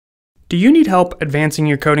Do you need help advancing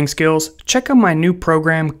your coding skills? Check out my new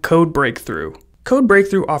program, Code Breakthrough. Code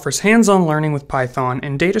Breakthrough offers hands-on learning with Python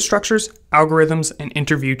and data structures, algorithms, and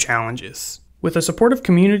interview challenges. With a supportive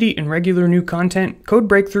community and regular new content, Code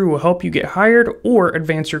Breakthrough will help you get hired or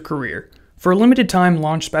advance your career. For a limited time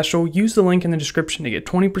launch special, use the link in the description to get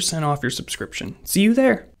 20% off your subscription. See you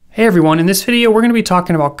there! Hey everyone, in this video we're going to be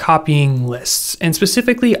talking about copying lists, and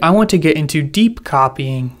specifically I want to get into deep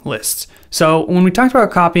copying lists. So when we talked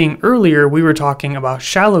about copying earlier, we were talking about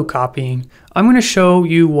shallow copying. I'm going to show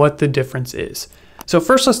you what the difference is. So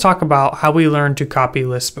first let's talk about how we learned to copy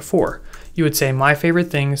lists before. You would say my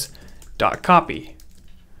favorite things .copy.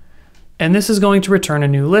 And this is going to return a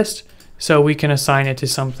new list, so we can assign it to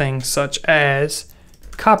something such as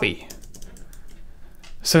copy.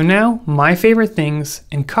 So now my favorite things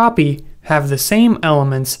and copy have the same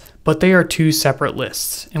elements, but they are two separate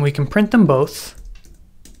lists, and we can print them both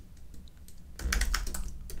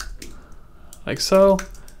like so.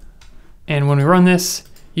 And when we run this,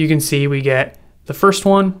 you can see we get the first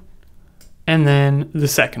one and then the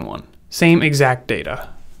second one, same exact data.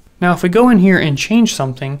 Now if we go in here and change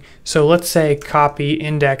something, so let's say copy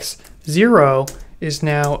index 0 is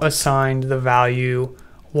now assigned the value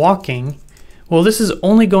walking. Well, this is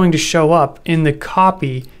only going to show up in the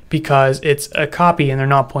copy because it's a copy and they're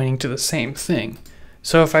not pointing to the same thing.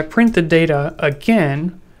 So if I print the data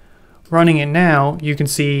again, running it now, you can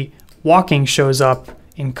see walking shows up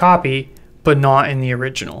in copy, but not in the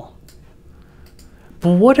original.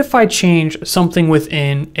 But what if I change something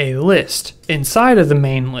within a list inside of the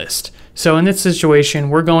main list? So in this situation,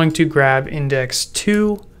 we're going to grab index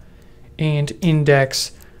 2 and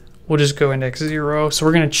index, we'll just go index 0. So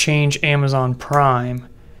we're going to change Amazon Prime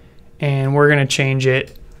and we're going to change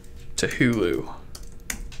it to Hulu.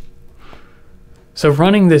 So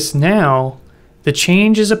running this now, the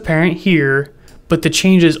change is apparent here, but the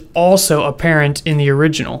change is also apparent in the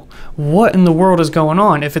original. What in the world is going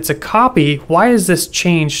on? If it's a copy, why is this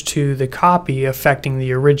change to the copy affecting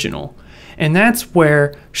the original? And that's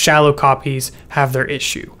where shallow copies have their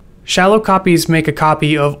issue. Shallow copies make a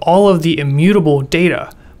copy of all of the immutable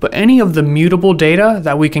data, but any of the mutable data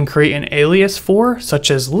that we can create an alias for,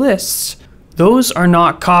 such as lists, those are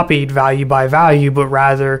not copied value by value, but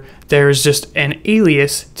rather there's just an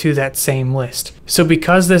alias to that same list. So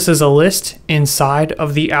because this is a list inside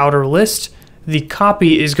of the outer list, the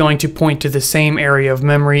copy is going to point to the same area of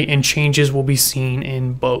memory and changes will be seen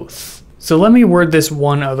in both. So let me word this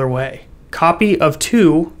one other way. Copy of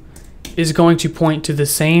 2 is going to point to the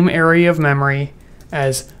same area of memory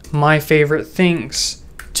as my favorite things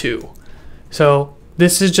 2. So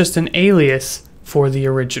this is just an alias for the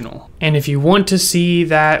original. And if you want to see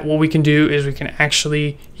that, what we can do is we can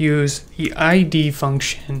actually use the ID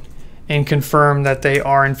function and confirm that they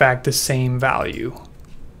are in fact the same value.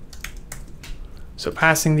 So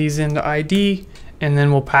passing these into ID, and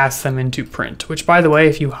then we'll pass them into print, which by the way,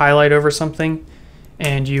 if you highlight over something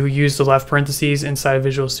and you use the left parentheses inside of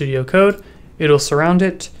Visual Studio Code, it'll surround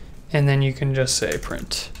it, and then you can just say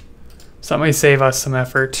print. So that might save us some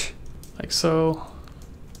effort, like so,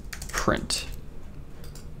 print.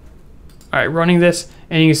 All right, running this,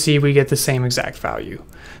 and you can see we get the same exact value.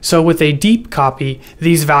 So with a deep copy,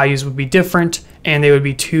 these values would be different, and they would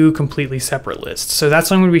be two completely separate lists. So that's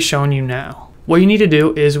what I'm going to be showing you now. What you need to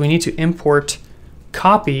do is we need to import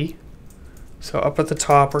copy. So up at the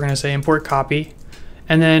top, we're going to say import copy.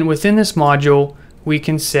 And then within this module, we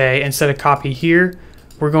can say, instead of copy here,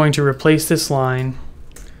 we're going to replace this line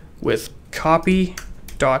with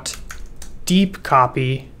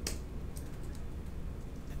copy.deepcopy.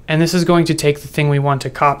 And this is going to take the thing we want to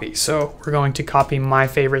copy. So we're going to copy my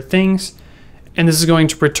favorite things. And this is going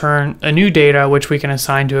to return a new data, which we can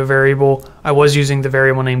assign to a variable. I was using the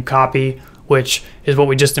variable named copy, which is what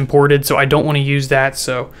we just imported. So I don't want to use that.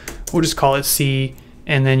 So we'll just call it C.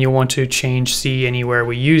 And then you'll want to change C anywhere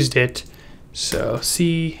we used it. So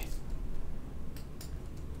C,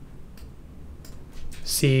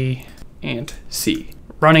 C, and C.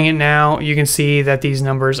 Running it now, you can see that these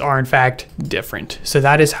numbers are in fact different. So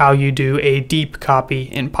that is how you do a deep copy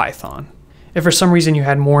in Python. If for some reason you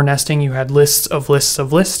had more nesting, you had lists of lists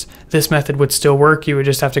of lists, this method would still work. You would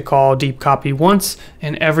just have to call deep copy once,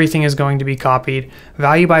 and everything is going to be copied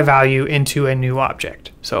value by value into a new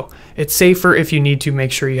object. So it's safer if you need to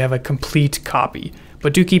make sure you have a complete copy.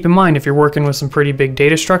 But do keep in mind, if you're working with some pretty big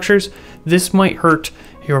data structures, this might hurt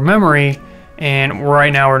your memory. And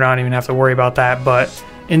right now we're not even have to worry about that, but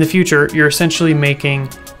in the future, you're essentially making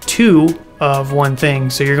two of one thing,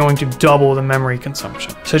 so you're going to double the memory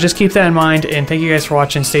consumption. So just keep that in mind, and thank you guys for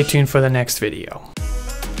watching. Stay tuned for the next video.